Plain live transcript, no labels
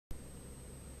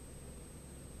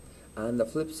On the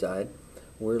flip side,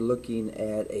 we're looking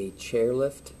at a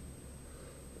chairlift,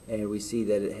 and we see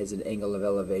that it has an angle of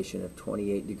elevation of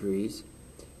 28 degrees.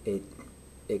 It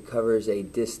covers a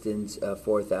distance of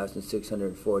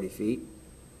 4,640 feet.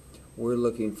 We're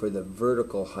looking for the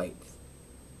vertical height.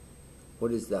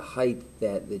 What is the height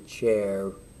that the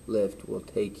chair lift will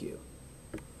take you?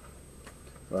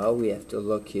 Well, we have to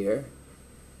look here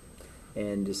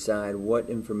and decide what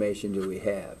information do we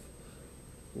have.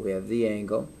 We have the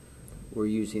angle. We're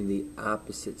using the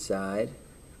opposite side,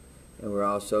 and we're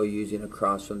also using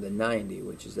across from the 90,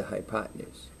 which is the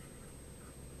hypotenuse.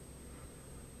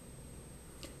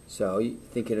 So,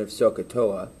 thinking of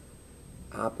SOH,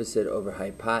 opposite over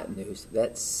hypotenuse,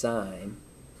 that's sine.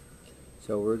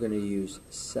 So we're going to use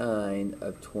sine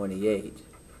of 28,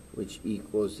 which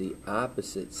equals the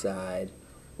opposite side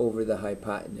over the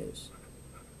hypotenuse.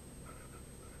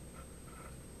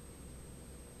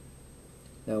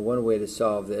 Now, one way to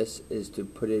solve this is to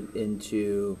put it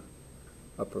into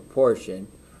a proportion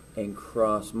and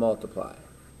cross multiply.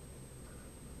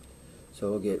 So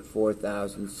we'll get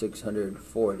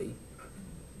 4,640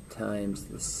 times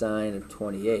the sine of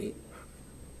 28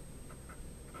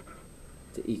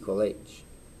 to equal h.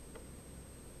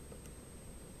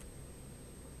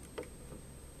 You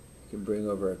can bring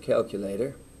over a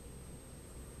calculator.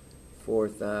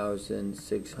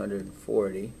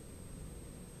 4,640.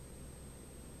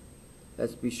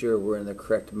 Let's be sure we're in the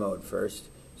correct mode first.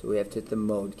 So we have to hit the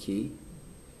mode key,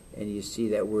 and you see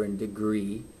that we're in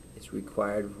degree. It's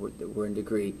required that we're in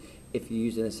degree. If you're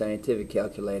using a scientific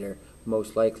calculator,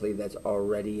 most likely that's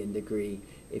already in degree.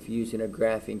 If you're using a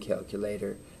graphing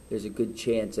calculator, there's a good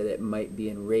chance that it might be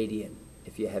in radian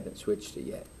if you haven't switched it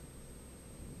yet.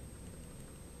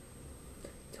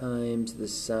 Times the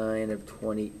sine of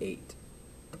 28.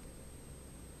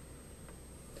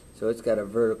 So it's got a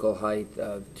vertical height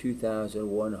of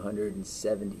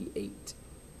 2,178.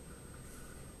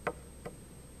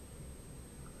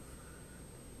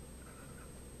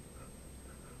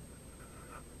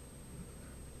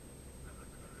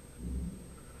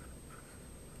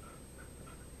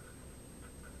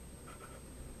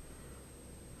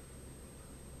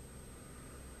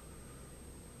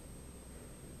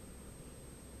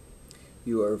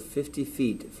 You are 50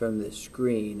 feet from the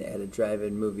screen at a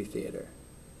drive-in movie theater.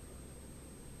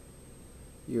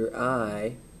 Your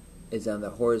eye is on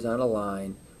the horizontal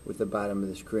line with the bottom of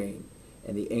the screen,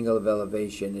 and the angle of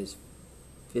elevation is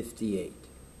 58.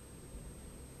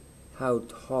 How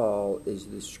tall is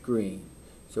the screen?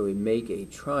 So we make a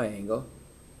triangle,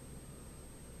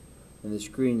 and the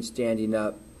screen standing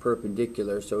up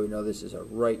perpendicular, so we know this is a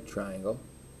right triangle.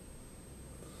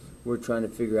 We're trying to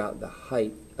figure out the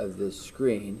height of this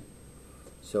screen.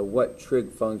 So what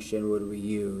trig function would we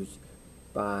use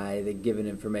by the given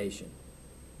information?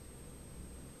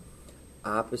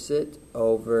 Opposite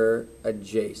over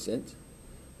adjacent.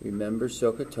 Remember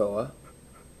SOH.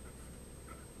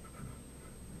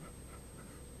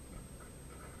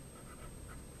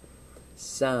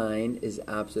 Sine is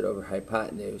opposite over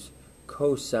hypotenuse.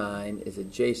 Cosine is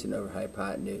adjacent over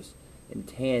hypotenuse. And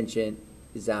tangent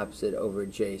is opposite over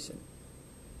adjacent.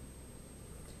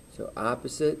 So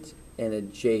opposite and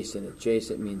adjacent.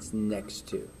 Adjacent means next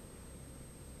to.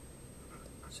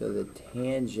 So the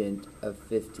tangent of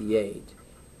 58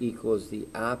 equals the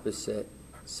opposite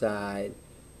side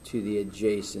to the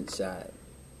adjacent side.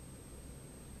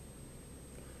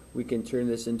 We can turn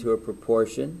this into a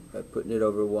proportion by putting it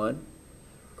over 1.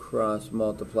 Cross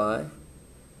multiply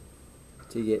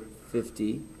to get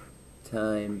 50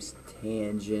 times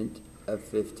tangent of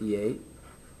 58.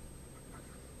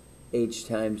 H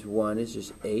times 1 is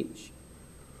just h.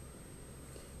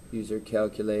 Use our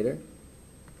calculator.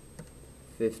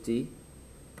 50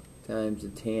 times the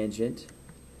tangent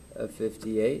of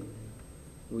 58.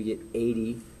 We get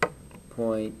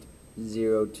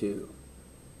 80.02.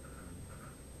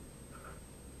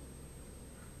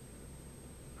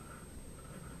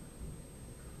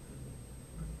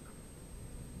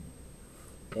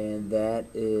 And that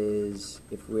is,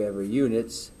 if we have our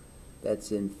units,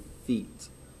 that's in feet.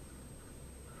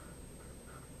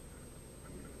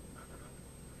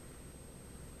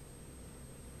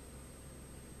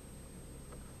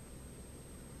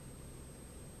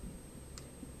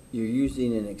 You're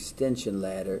using an extension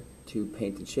ladder to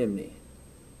paint the chimney.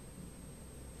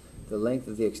 The length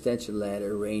of the extension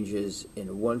ladder ranges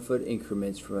in 1 foot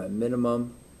increments from a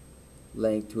minimum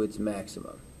length to its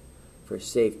maximum. For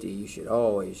safety, you should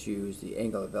always use the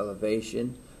angle of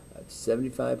elevation of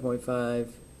 75.5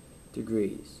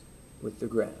 degrees with the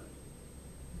ground.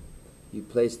 You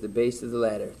place the base of the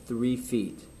ladder 3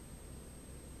 feet.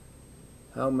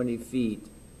 How many feet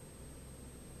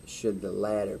should the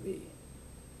ladder be?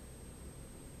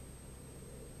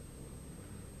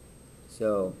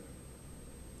 So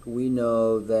we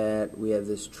know that we have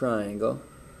this triangle,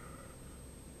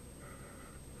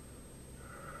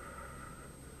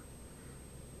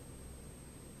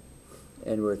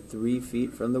 and we're 3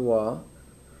 feet from the wall,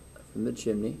 from the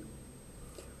chimney.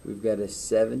 We've got a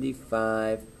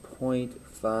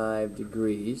 75.5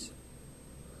 degrees,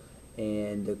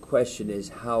 and the question is,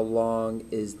 how long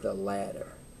is the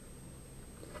ladder?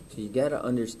 So you got to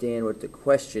understand what the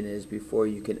question is before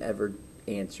you can ever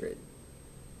answer it.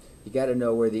 You got to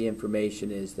know where the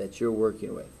information is that you're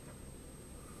working with.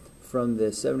 From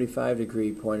the 75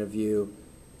 degree point of view,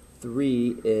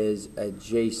 3 is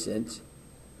adjacent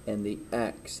and the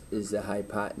x is the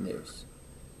hypotenuse.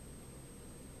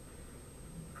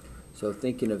 So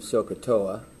thinking of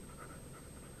SOH,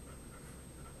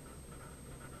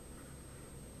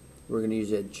 we're going to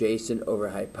use adjacent over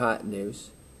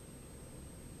hypotenuse.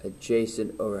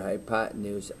 Adjacent over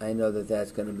hypotenuse, I know that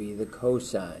that's going to be the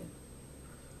cosine.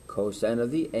 Cosine of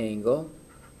the angle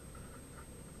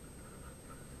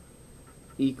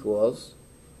equals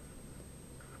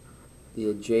the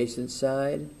adjacent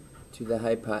side to the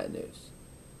hypotenuse.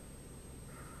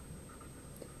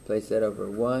 Place that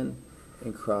over 1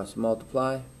 and cross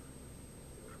multiply.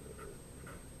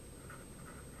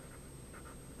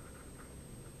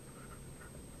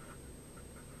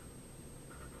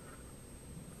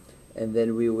 And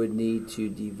then we would need to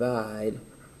divide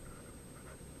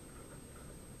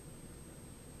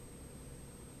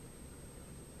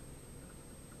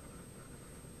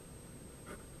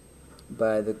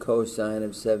by the cosine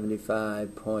of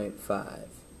 75.5.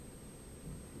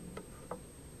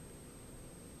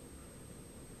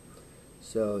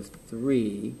 So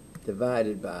 3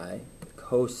 divided by the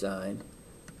cosine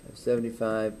of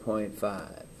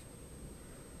 75.5.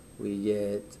 We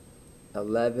get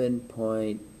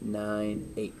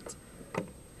 11.98.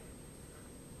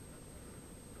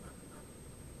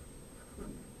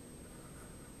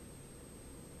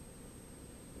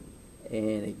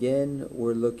 And again,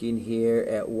 we're looking here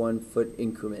at 1 foot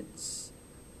increments.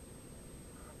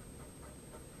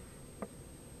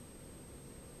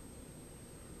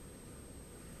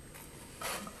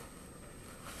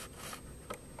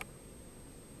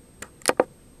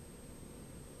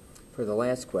 For the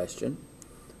last question,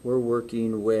 we're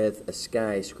working with a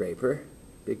skyscraper,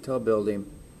 big tall building.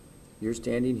 You're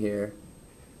standing here,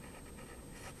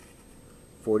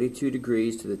 42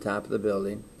 degrees to the top of the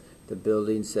building. The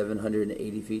building's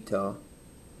 780 feet tall.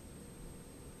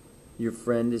 Your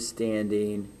friend is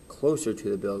standing closer to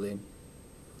the building.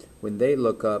 When they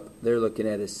look up, they're looking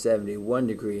at a 71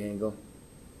 degree angle.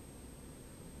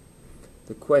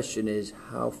 The question is,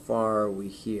 how far are we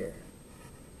here?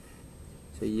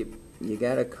 So you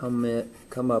got to come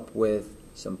up with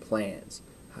some plans.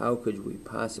 How could we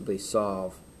possibly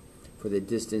solve for the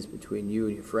distance between you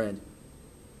and your friend?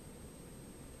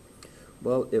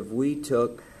 Well, if we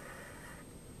took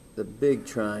the big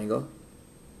triangle,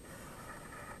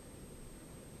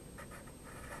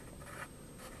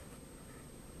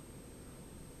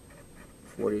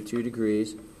 (42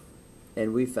 degrees),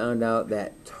 and we found out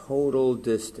that total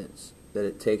distance that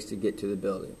it takes to get to the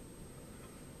building,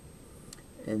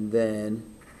 and then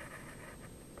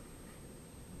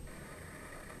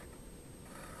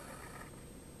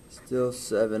still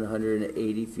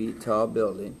 780 feet tall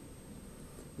building.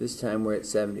 This time we're at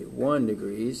 71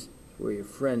 degrees, where your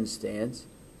friend stands.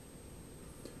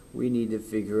 We need to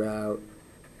figure out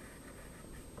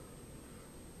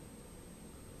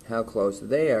how close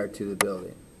they are to the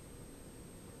building.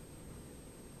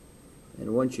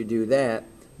 And once you do that,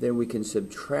 then we can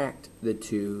subtract the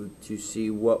two to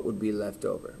see what would be left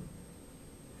over.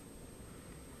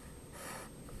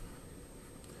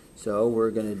 So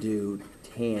we're going to do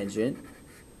tangent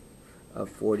of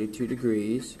 42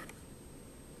 degrees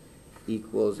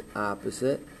equals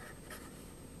opposite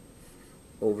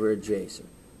over adjacent.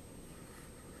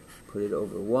 Put it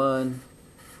over 1,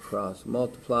 cross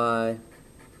multiply,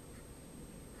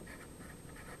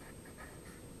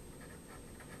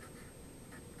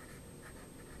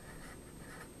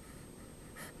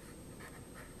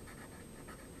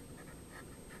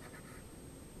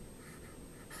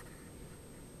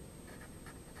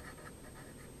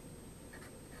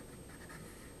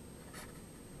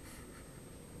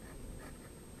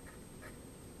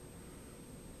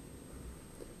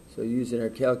 so using our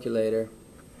calculator,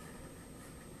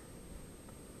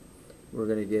 we're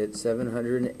going to get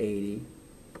 780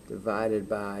 divided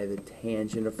by the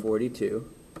tangent of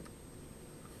 42.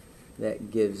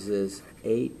 That gives us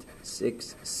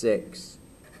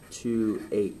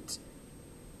 86628.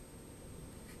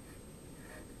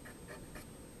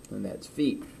 and that's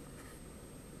feet.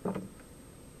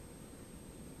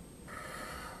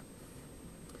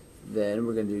 Then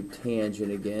we're going to do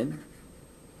tangent again,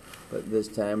 but this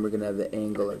time we're going to have the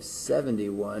angle of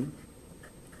 71.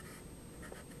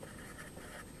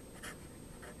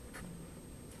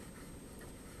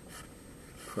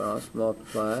 Cross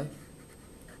multiply.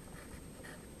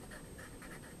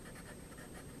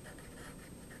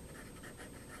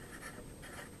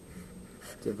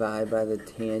 Divide by the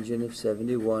tangent of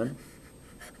 71.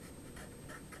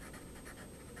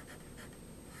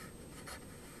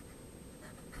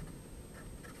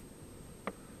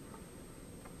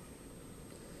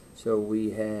 So we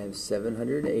have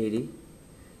 780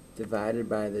 divided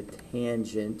by the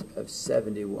tangent of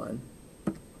 71.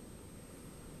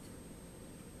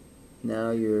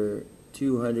 Now you're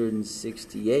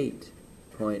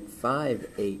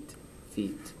 268.58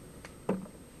 feet.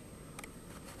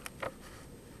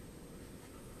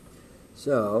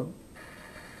 So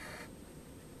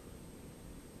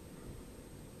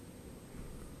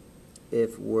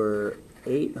if we're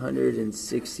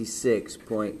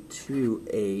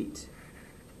 866.28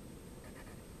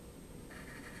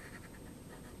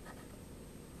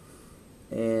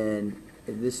 and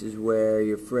if this is where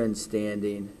your friend's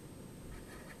standing,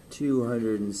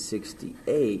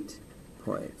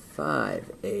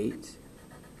 268.58,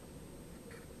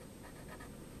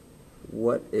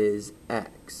 what is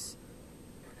x?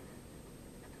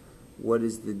 What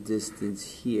is the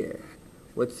distance here?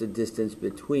 What's the distance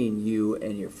between you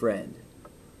and your friend?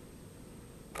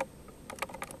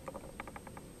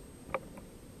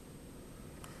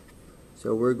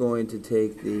 So we're going to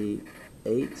take the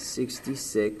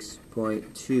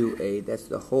 866.28, that's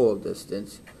the whole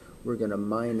distance. We're going to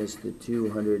minus the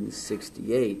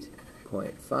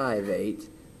 268.58,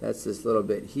 that's this little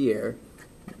bit here.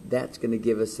 That's going to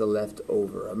give us the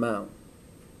leftover amount.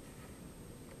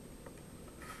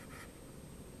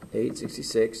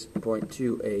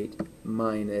 866.28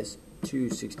 minus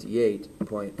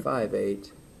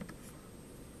 268.58,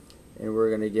 and we're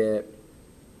going to get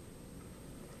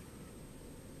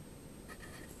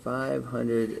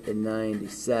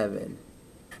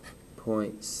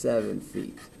 597.7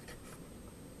 feet.